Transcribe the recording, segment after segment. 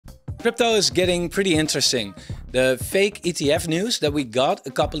Crypto is getting pretty interesting. The fake ETF news that we got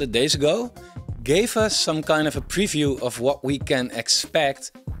a couple of days ago gave us some kind of a preview of what we can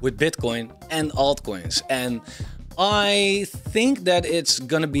expect with Bitcoin and altcoins. And I think that it's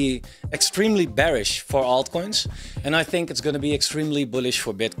going to be extremely bearish for altcoins, and I think it's going to be extremely bullish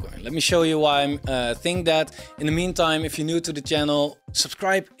for Bitcoin. Let me show you why I think that. In the meantime, if you're new to the channel,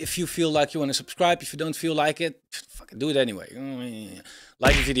 subscribe if you feel like you want to subscribe. If you don't feel like it, fucking do it anyway.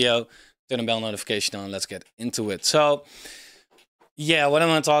 Like the video, turn the bell notification on, let's get into it. So, yeah, what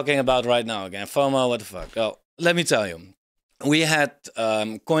am I talking about right now again? FOMO, what the fuck? Oh, let me tell you. We had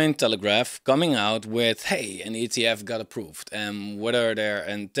Cointelegraph coming out with, hey, an ETF got approved, and whether their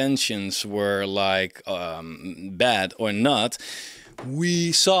intentions were like bad or not,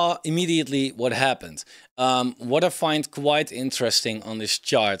 we saw immediately what happened. What I find quite interesting on this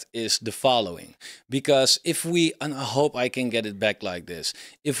chart is the following, because if we, and I hope I can get it back like this,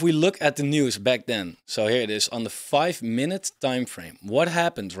 if we look at the news back then, so here it is on the 5-minute time frame, what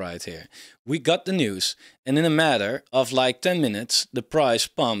happened right here? We got the news, and in a matter of like 10 minutes, the price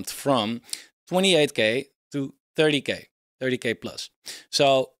pumped from 28K to 30K plus.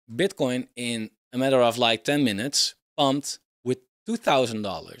 So Bitcoin in a matter of like 10 minutes pumped with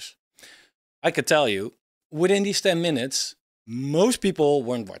 $2,000. I could tell you, within these 10 minutes, most people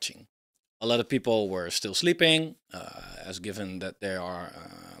weren't watching. A lot of people were still sleeping, as given that they are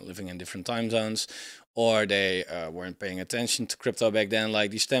living in different time zones, or they weren't paying attention to crypto back then.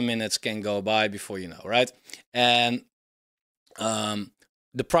 Like these 10 minutes can go by before you know, right? And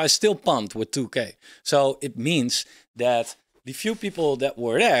the price still pumped with 2K. So it means that the few people that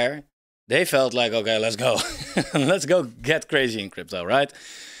were there, they felt like, okay, let's go. Let's go get crazy in crypto, right?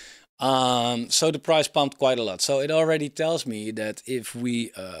 So the price pumped quite a lot. So it already tells me that if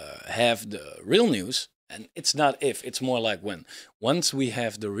we have the real news, and it's not if, it's more like when. Once we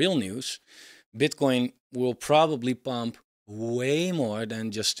have the real news, Bitcoin will probably pump way more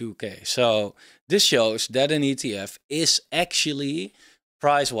than just 2K. So this shows that an ETF is actually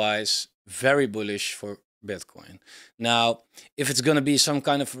price-wise very bullish for Bitcoin. Now, if it's going to be some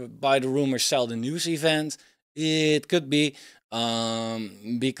kind of buy the rumor, sell the news event, it could be,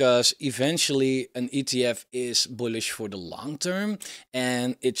 because eventually an ETF is bullish for the long term,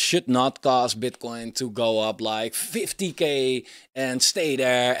 and it should not cause Bitcoin to go up like 50K and stay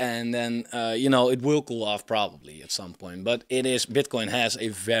there, and then you know, it will cool off probably at some point. But it is, Bitcoin has a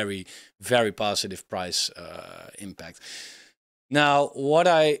very, very positive price impact. Now, what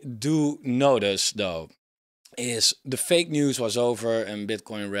I do notice though is the fake news was over and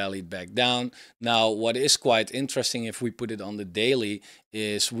Bitcoin rallied back down. Now, what is quite interesting, if we put it on the daily,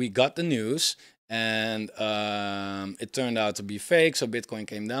 is we got the news and it turned out to be fake. So Bitcoin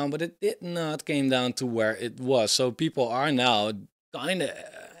came down, but it did not came down to where it was. So people are now kind of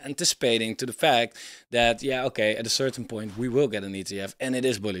anticipating to the fact that, yeah, okay, at a certain point we will get an ETF and it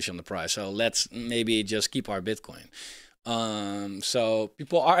is bullish on the price. So let's maybe just keep our Bitcoin. So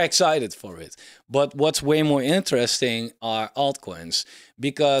people are excited for it. But what's way more interesting are altcoins,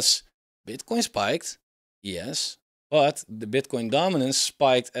 because Bitcoin spiked, yes, but the Bitcoin dominance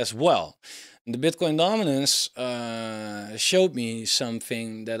spiked as well. And the Bitcoin dominance showed me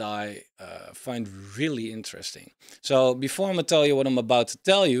something that I find really interesting. So before I'm going to tell you what I'm about to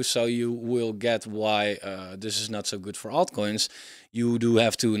tell you, so you will get why this is not so good for altcoins, you do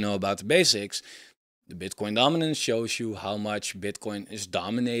have to know about the basics. The Bitcoin dominance shows you how much Bitcoin is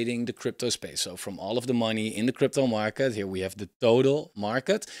dominating the crypto space. So from all of the money in the crypto market, here we have the total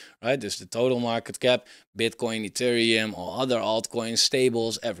market, right? This is the total market cap, Bitcoin, Ethereum, all other altcoins,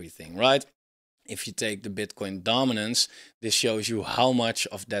 stables, everything, right? If you take the Bitcoin dominance, this shows you how much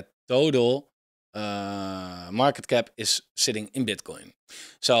of that total market cap is sitting in Bitcoin.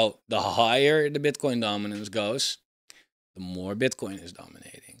 So the higher the Bitcoin dominance goes, the more Bitcoin is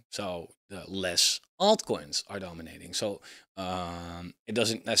dominating. So the less altcoins are dominating. So it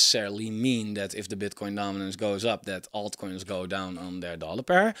doesn't necessarily mean that if the Bitcoin dominance goes up, that altcoins go down on their dollar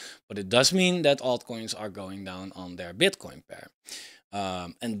pair, but it does mean that altcoins are going down on their Bitcoin pair.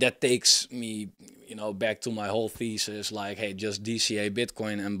 And that takes me, you know, back to my whole thesis, like, hey, just DCA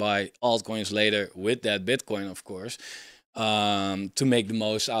Bitcoin and buy altcoins later with that Bitcoin, of course, to make the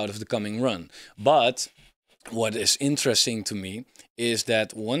most out of the coming run. But what is interesting to me is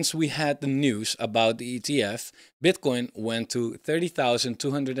that once we had the news about the ETF, Bitcoin went to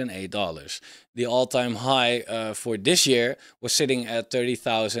 $30,208. The all-time high for this year was sitting at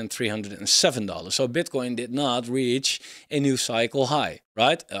 $30,307. So Bitcoin did not reach a new cycle high,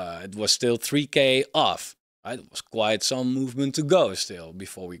 right? It was still 3K off, right? It was quite some movement to go still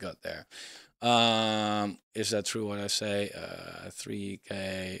before we got there. Is that true what I say?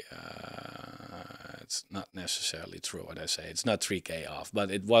 3K, it's not necessarily true what I say. It's not 3K off,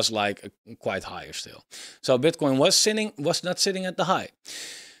 but it was like quite higher still. So Bitcoin was not sitting at the high.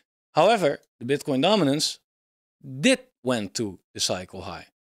 However, the Bitcoin dominance did went to the cycle high.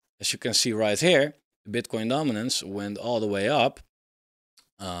 As you can see right here, the Bitcoin dominance went all the way up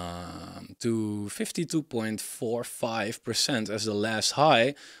to 52.45%, as the last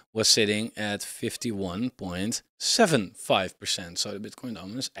high was sitting at 51.75%. So the Bitcoin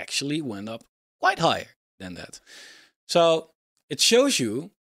dominance actually went up quite higher than that. So it shows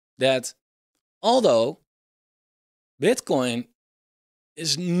you that although Bitcoin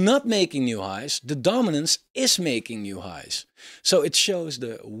is not making new highs, the dominance is making new highs. So it shows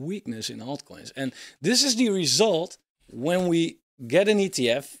the weakness in altcoins. And this is the result when we get an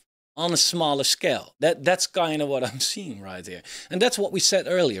ETF on a smaller scale. That's kind of what I'm seeing right here. And that's what we said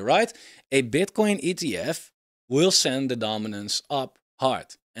earlier, right? A Bitcoin ETF will send the dominance up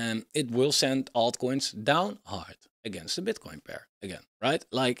hard, and it will send altcoins down hard against the Bitcoin pair again, right?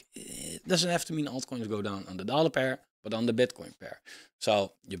 Like, it doesn't have to mean altcoins go down on the dollar pair, but on the Bitcoin pair.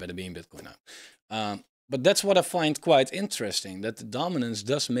 So you better be in Bitcoin now. But that's what I find quite interesting, that the dominance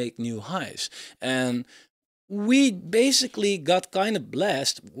does make new highs. And we basically got kind of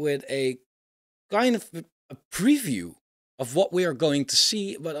blessed with a kind of a preview of what we are going to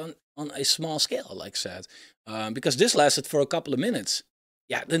see, but on a small scale, like I said, because this lasted for a couple of minutes.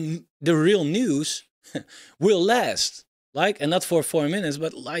 Yeah, the real news will last, like, and not for 4 minutes,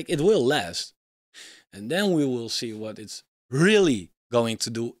 but like it will last. And then we will see what it's really going to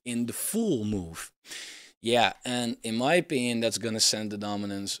do in the full move. Yeah, and in my opinion, that's going to send the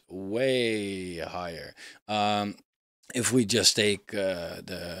dominance way higher. If we just take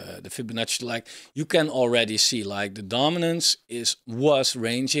the Fibonacci, like, you can already see, like, the dominance was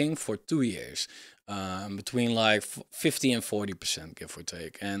ranging for 2 years. Between like 50 and 40%, give or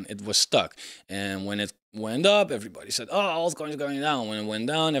take, and it was stuck. And when it went up, everybody said, "Oh, altcoins going down." When it went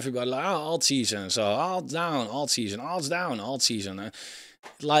down, everybody like, "Oh, alt season." So alt down, alt season, alt's down, alt season.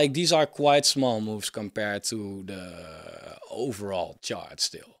 Like, these are quite small moves compared to the overall chart,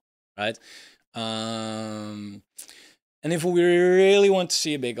 still, right? And if we really want to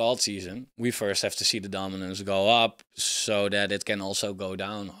see a big alt season, we first have to see the dominance go up so that it can also go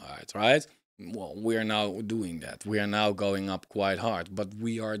down hard, right? Well, we're now doing that. We are now going up quite hard, but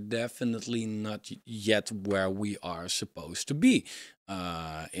we are definitely not yet where we are supposed to be,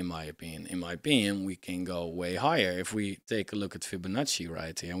 in my opinion. In my opinion, we can go way higher. If we take a look at Fibonacci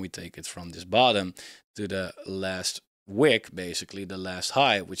right here, and we take it from this bottom to the last wick, basically the last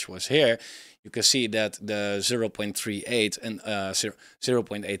high, which was here, you can see that the 0.38 and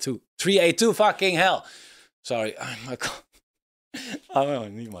 0.82, 382, fucking hell. Sorry, my God. I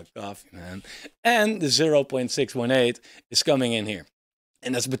need my coffee, man. And the 0.618 is coming in here.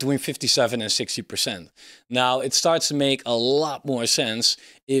 And that's between 57 and 60%. Now, it starts to make a lot more sense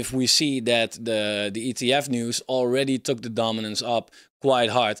if we see that the ETF news already took the dominance up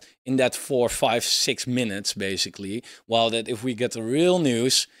quite hard in that 4, 5, 6 minutes, basically. While that if we get the real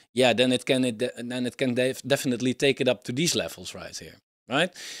news, yeah, then it can definitely take it up to these levels right here,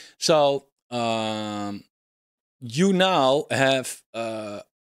 right? So, you now have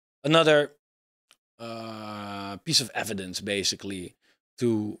another piece of evidence, basically,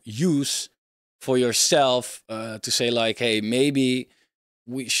 to use for yourself to say, like, hey, maybe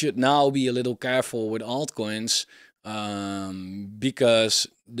we should now be a little careful with altcoins because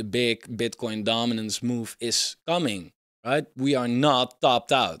the big Bitcoin dominance move is coming, right? We are not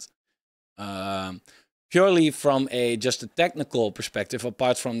topped out. Purely from just a technical perspective,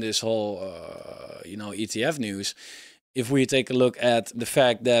 apart from this whole ETF news, if we take a look at the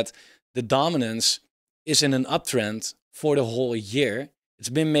fact that the dominance is in an uptrend for the whole year, it's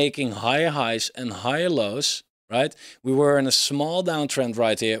been making higher highs and higher lows, right? We were in a small downtrend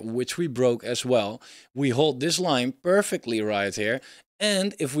right here, which we broke as well. We hold this line perfectly right here.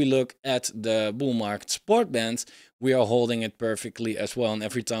 And if we look at the bull market support band, we are holding it perfectly as well. And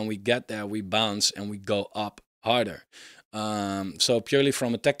every time we get there, we bounce and we go up harder. So purely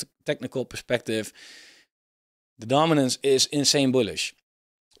from a technical perspective, the dominance is insane bullish.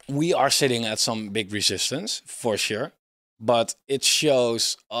 We are sitting at some big resistance for sure, but it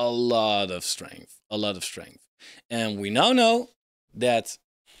shows a lot of strength, And we now know that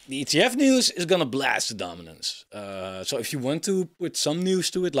the ETF news is going to blast the dominance. So if you want to put some news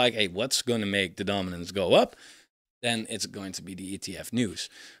to it, like, hey, what's going to make the dominance go up? Then it's going to be the ETF news.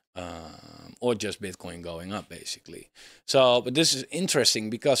 or just Bitcoin going up, basically. So, but this is interesting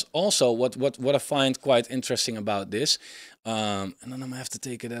because also what I find quite interesting about this, and then I'm gonna have to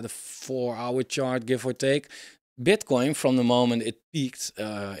take it at a 4-hour chart, give or take. Bitcoin, from the moment it peaked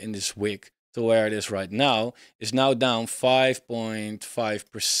in this wick to where it is right now, is now down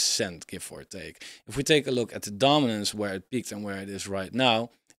 5.5%, give or take. If we take a look at the dominance where it peaked and where it is right now,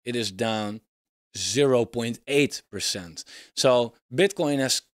 it is down 0.8%. So Bitcoin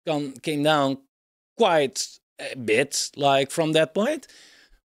has came down quite a bit, like from that point.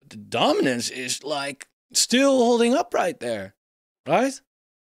 The dominance is like still holding up right there, right?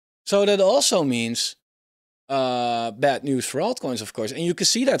 So that also means bad news for altcoins, of course. And you can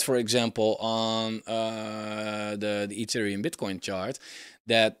see that, for example, on the Ethereum Bitcoin chart,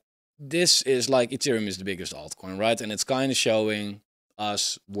 that this is like Ethereum is the biggest altcoin, right? And it's kind of showing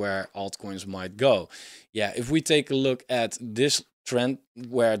us where altcoins might go. Yeah, if we take a look at this trend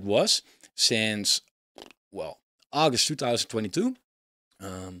where it was since, well, August 2022,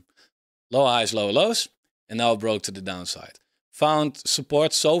 low highs, low lows, and now it broke to the downside. Found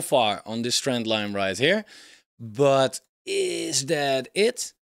support so far on this trend line right here, but is that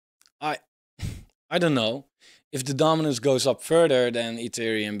it? I don't know. If the dominance goes up further, then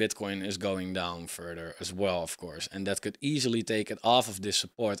Ethereum Bitcoin is going down further as well, of course. And that could easily take it off of this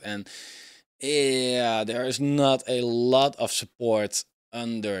support. And yeah, there is not a lot of support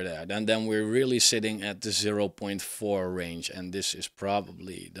under there. And then we're really sitting at the 0.4 range. And this is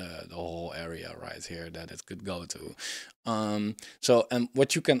probably the whole area right here that it could go to. So, and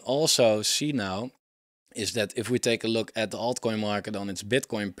what you can also see now is that if we take a look at the altcoin market on its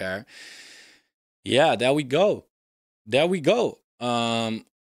Bitcoin pair, yeah, there we go. There we go. I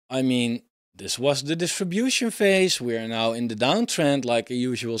mean, this was the distribution phase. We are now in the downtrend like a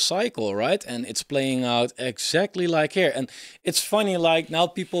usual cycle, right? And it's playing out exactly like here. And it's funny, like now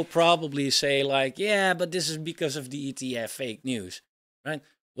people probably say like, yeah, but this is because of the ETF fake news, right?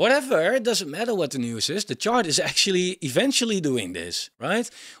 Whatever, it doesn't matter what the news is. The chart is actually eventually doing this, right?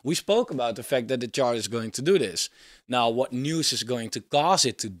 We spoke about the fact that the chart is going to do this. Now, what news is going to cause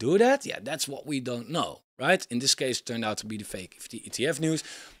it to do that? Yeah, that's what we don't know, right? In this case, it turned out to be the fake ETF news.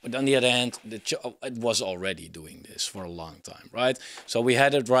 But on the other hand, it was already doing this for a long time, right? So we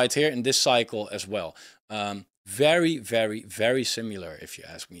had it right here in this cycle as well. Very, very, very similar, if you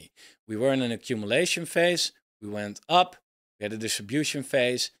ask me. We were in an accumulation phase. We went up. We had a distribution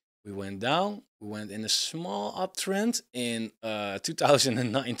phase. We went down. We went in a small uptrend in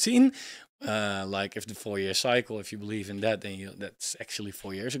 2019. Like if the 4-year cycle, if you believe in that, then that's actually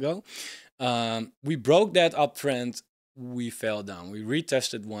 4 years ago. We broke that uptrend. We fell down. We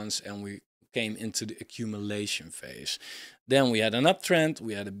retested once and we came into the accumulation phase. Then we had an uptrend.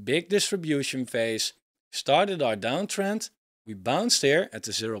 We had a big distribution phase. Started our downtrend. We bounced here at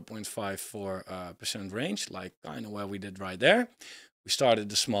the 0.54% range, like kind of where we did right there. We started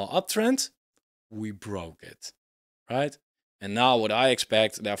the small uptrend. We broke it, right? And now what I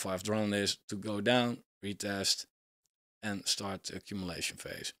expect, therefore I've drawn this, to go down, retest, and start the accumulation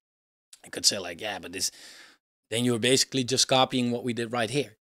phase. I could say like, yeah, but this, then you're basically just copying what we did right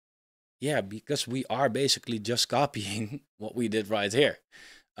here. Yeah, because we are basically just copying what we did right here.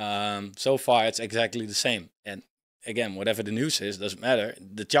 So far, it's exactly the same. And again, whatever the news is, doesn't matter.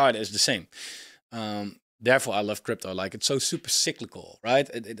 The chart is the same. Therefore, I love crypto. Like, it's so super cyclical, right?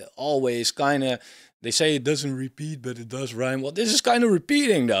 It always kind of, they say it doesn't repeat, but it does rhyme. Well, this is kind of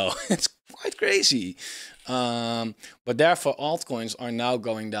repeating, though. It's quite crazy. But therefore, altcoins are now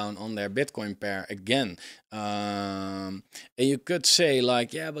going down on their Bitcoin pair again. And you could say,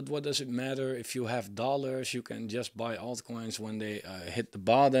 like, yeah, but what does it matter? If you have dollars, you can just buy altcoins when they hit the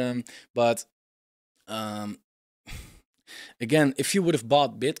bottom. But again, if you would have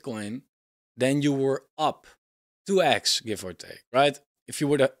bought Bitcoin, then you were up 2x, give or take, right? If you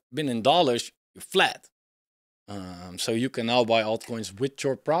would have been in dollars, you're flat. So you can now buy altcoins with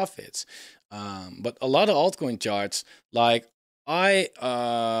your profits. But a lot of altcoin charts, like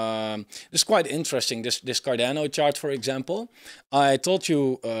it's quite interesting. This Cardano chart, for example, I told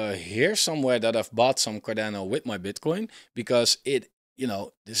you here somewhere that I've bought some Cardano with my Bitcoin because it, you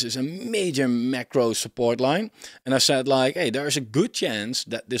know, this is a major macro support line. And I said like, hey, there's a good chance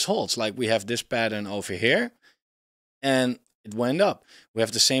that this holds. Like we have this pattern over here and it went up. We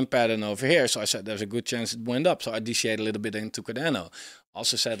have the same pattern over here. So I said, there's a good chance it went up. So I DCA'd a little bit into Cardano.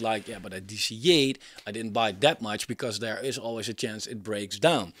 Also said like, yeah, but I DCA'd. I didn't buy that much because there is always a chance it breaks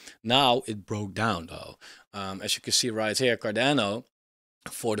down. Now it broke down though. As you can see right here, Cardano,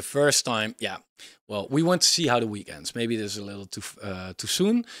 for the first time, yeah, well, we want to see how the week ends. Maybe this is a little too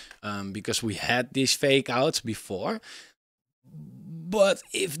soon because we had these fake outs before. But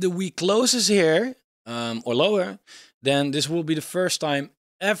if the week closes here or lower, then this will be the first time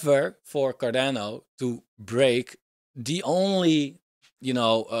ever for Cardano to break the only, you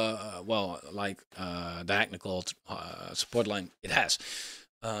know, technical support line it has.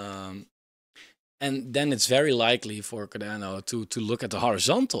 And then it's very likely for Cardano to look at the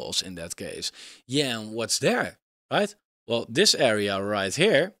horizontals in that case. Yeah, and what's there, right? Well, this area right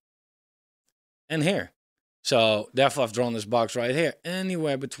here and here. So therefore I've drawn this box right here,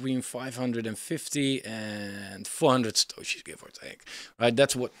 anywhere between 550 and 400 Satoshis, give or take, right?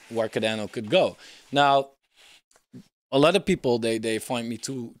 That's where Cardano could go. Now, a lot of people, they find me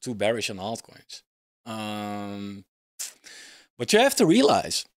too bearish on altcoins. But you have to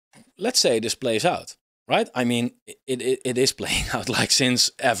realize, let's say this plays out, right? I mean, it is playing out like since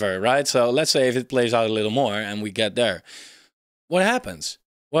ever, right? So let's say if it plays out a little more and we get there, what happens?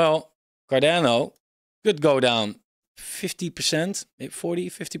 Well, Cardano could go down 50%, 40,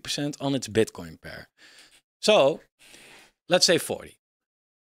 50% on its Bitcoin pair. So let's say 40.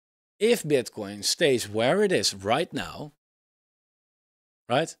 If Bitcoin stays where it is right now,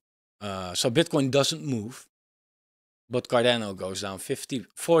 right? So Bitcoin doesn't move, but Cardano goes down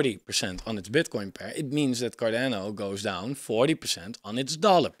 40% on its Bitcoin pair. It means that Cardano goes down 40% on its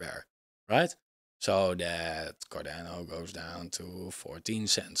dollar pair, right? So that Cardano goes down to 14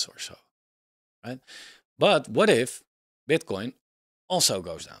 cents or so, right? But what if Bitcoin also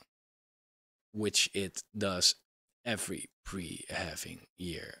goes down, which it does every pre-halving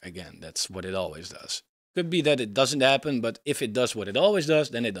year? Again, that's what it always does. Could be that it doesn't happen, but if it does what it always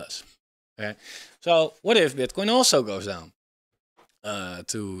does, then it does. Okay. So what if Bitcoin also goes down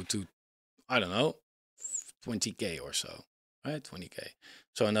to I don't know, 20K or so, right? 20K.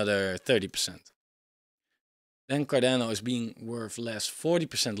 So another 30%. Then Cardano is being worth less,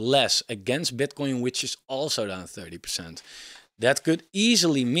 40% less against Bitcoin, which is also down 30%. That could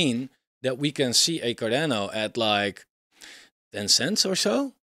easily mean that we can see a Cardano at like 10 cents or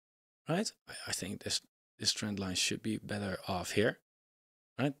so, right? I think this trend line should be better off here,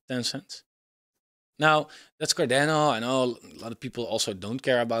 right? 10 cents. Now, that's Cardano. I know a lot of people also don't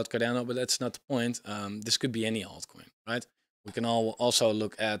care about Cardano, but that's not the point. This could be any altcoin, right? We can also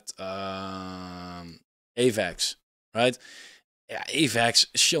look at AVAX, right? Yeah, AVAX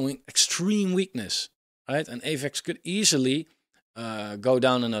is showing extreme weakness, right? And AVAX could easily go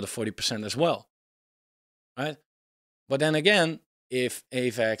down another 40% as well, right? But then again, if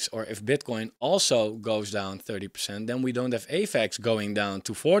AVAX or if Bitcoin also goes down 30%, then we don't have AVAX going down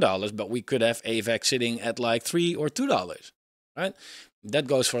to $4, but we could have AVAX sitting at like $3 or $2, right? That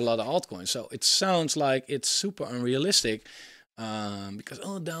goes for a lot of altcoins. So it sounds like it's super unrealistic because,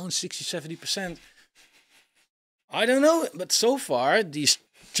 oh, down 60, 70%. I don't know, but so far these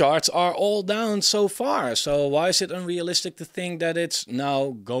charts are all down so far. So why is it unrealistic to think that it's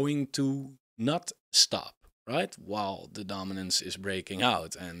now going to not stop, right? While the dominance is breaking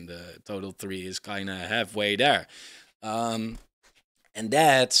out and the total 3 is kind of halfway there. And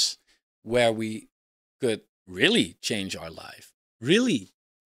that's where we could really change our life, really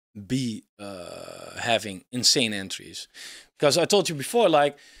be having insane entries. Because I told you before,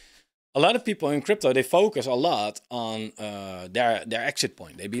 like, a lot of people in crypto, they focus a lot on their exit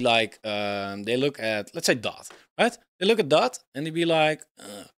point. They be like, they look at, let's say DOT, right? They look at DOT and they be like,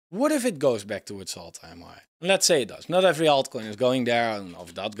 what if it goes back to its all-time high? And let's say it does. Not every altcoin is going there. And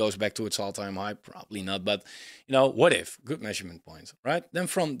if DOT goes back to its all-time high, probably not. But, you know, what if? Good measurement point, right? Then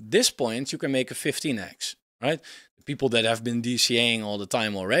from this point, you can make a 15x, right? The people that have been DCAing all the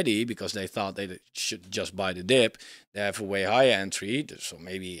time already because they thought they should just buy the dip, they have a way higher entry. So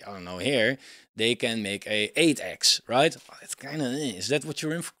maybe, I don't know, here, they can make a 8x, right? It's kind of, is that what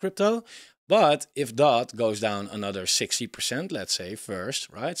you're in for crypto? But if DOT goes down another 60%, let's say first,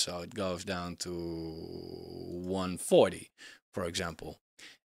 right? So it goes down to 140, for example.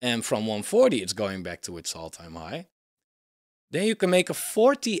 And from 140, it's going back to its all-time high. Then you can make a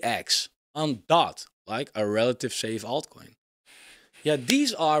 40x on DOT, like a relative safe altcoin. Yeah,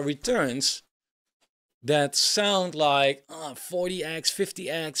 these are returns that sound like 40x,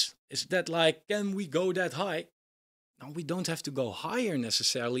 50x. Is that like, can we go that high? No, we don't have to go higher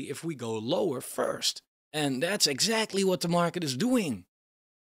necessarily if we go lower first. And that's exactly what the market is doing.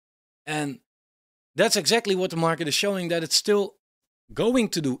 And that's exactly what the market is showing that it's still going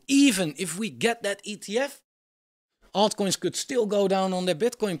to do. Even if we get that ETF, altcoins could still go down on their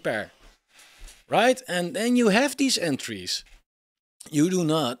Bitcoin pair, right? And then you have these entries. You do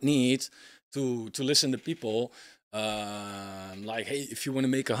not need to listen to people like, hey, if you want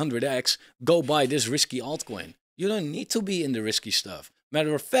to make 100x, go buy this risky altcoin. You don't need to be in the risky stuff.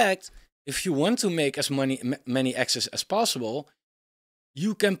 Matter of fact, if you want to make as many X's as possible,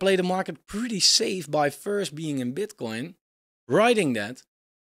 you can play the market pretty safe by first being in Bitcoin, riding that,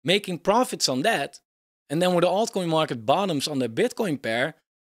 making profits on that, and then when the altcoin market bottoms on the Bitcoin pair,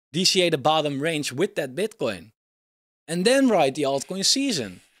 DCA the bottom range with that Bitcoin. And then ride the altcoin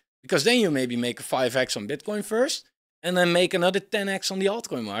season. Because then you maybe make a 5x on Bitcoin first, and then make another 10x on the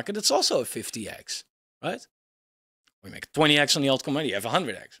altcoin market. That's also a 50x, right? Or you make a 20x on the altcoin market, you have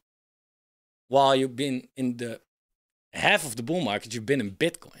 100x. While you've been in the half of the bull market, you've been in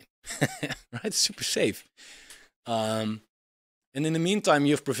Bitcoin, right? Super safe. And in the meantime,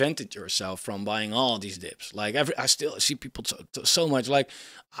 you've prevented yourself from buying all these dips. Like I still see people so much like,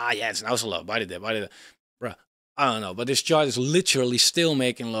 yeah, it's now so low, buy the dip, buy the dip. Bruh, I don't know, but this chart is literally still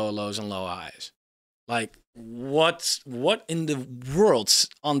making lower lows and low highs. Like what in the world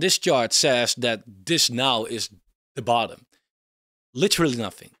on this chart says that this now is the bottom? Literally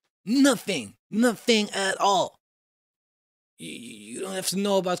nothing. Nothing at all. You don't have to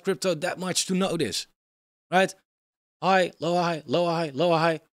know about crypto that much to know this, right? High, lower high, lower high, lower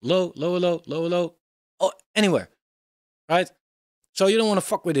high, low, lower low, lower low. Oh, anywhere, right? So you don't want to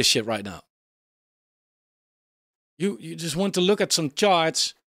fuck with this shit right now. You just want to look at some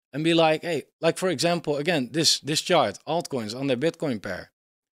charts and be like, hey, like for example, again, this chart, altcoins on their Bitcoin pair.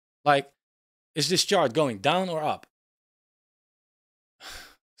 Like, is this chart going down or up?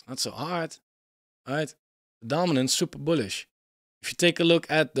 It's not so hard, right? The dominance, super bullish. If you take a look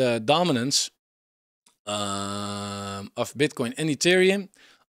at the dominance of Bitcoin and Ethereum,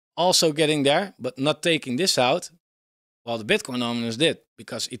 also getting there, but not taking this out, while the Bitcoin dominance did,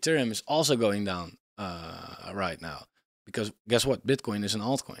 because Ethereum is also going down right now. Because guess what? Bitcoin is an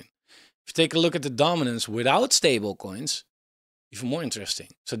altcoin. If you take a look at the dominance without stable coins, even more interesting.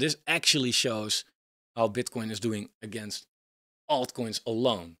 So this actually shows how Bitcoin is doing against altcoins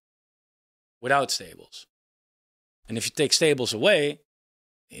alone, without stables. And if you take stables away,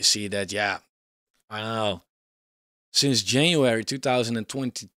 you see that, yeah, I don't know, since January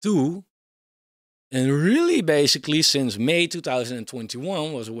 2022, and really basically since May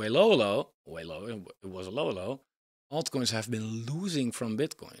 2021 was a way low, it was a low, altcoins have been losing from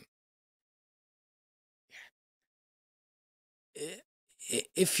Bitcoin.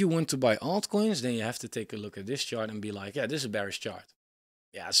 If you want to buy altcoins, then you have to take a look at this chart and be like, yeah, this is a bearish chart.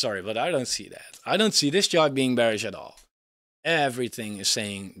 Yeah, sorry, but I don't see that. I don't see this chart being bearish at all. Everything is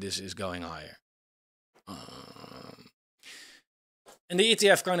saying this is going higher. And the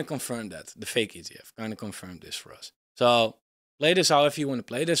ETF kind of confirmed that. The fake ETF kind of confirmed this for us. So play this however you want to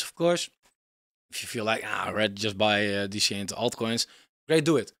play this, of course. If you feel like, I'd rather just buy DCA into altcoins, great,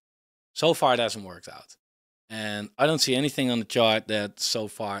 do it. So far, it hasn't worked out. And I don't see anything on the chart that so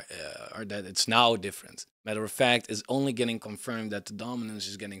far, or that it's now different. Matter of fact, it's only getting confirmed that the dominance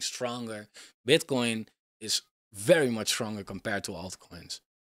is getting stronger. Bitcoin is very much stronger compared to altcoins.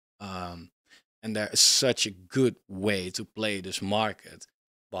 And there is such a good way to play this market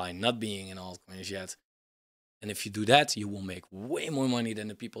by not being in altcoins yet. And if you do that, you will make way more money than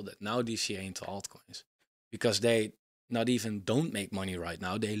the people that now DCA into altcoins. Because they not even don't make money right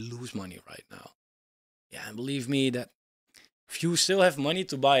now, they lose money right now. Yeah, and believe me that if you still have money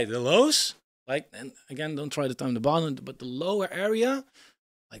to buy the lows, like, and again, don't try to time the bottom, but the lower area,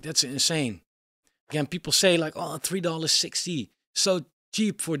 like that's insane. Again, people say like, oh, $3.60, so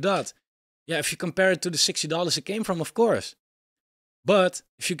cheap for that. Yeah, if you compare it to the $60 it came from, of course. But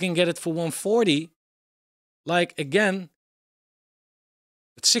if you can get it for $140, like again,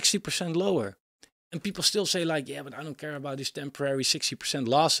 it's 60% lower. And people still say like, yeah, but I don't care about these temporary 60%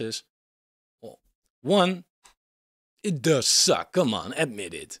 losses. Well, one, it does suck. Come on,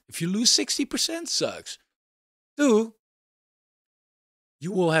 admit it. If you lose 60%, sucks. Two,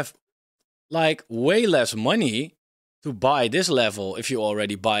 you will have like way less money to buy this level if you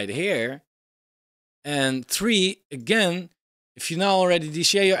already buy it here. And three, again, if you now already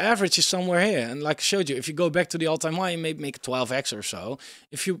DCA, your average is somewhere here. And like I showed you, if you go back to the all-time high, you may make 12x or so.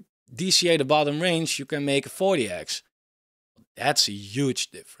 If you DCA the bottom range, you can make 40x. That's a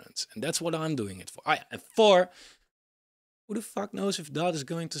huge difference. And that's what I'm doing it for. And four, who the fuck knows if DOT is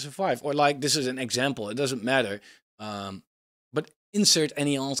going to survive? Or like, this is an example. It doesn't matter. But insert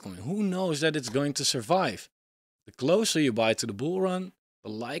any altcoin. Who knows that it's going to survive? The closer you buy to the bull run, the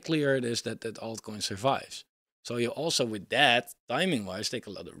likelier it is that that altcoin survives. So you also, with that, timing-wise, take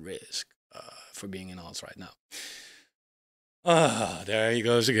a lot of risk for being in alts right now. There he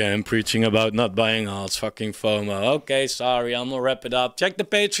goes again, preaching about not buying alts, fucking FOMO. Okay, sorry, I'm gonna wrap it up. Check the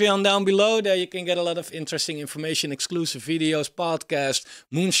Patreon down below. There you can get a lot of interesting information, exclusive videos, podcasts,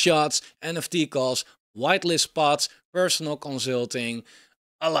 moonshots, NFT calls, whitelist spots, personal consulting,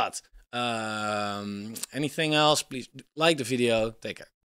 a lot. Anything else, please like the video. Take care.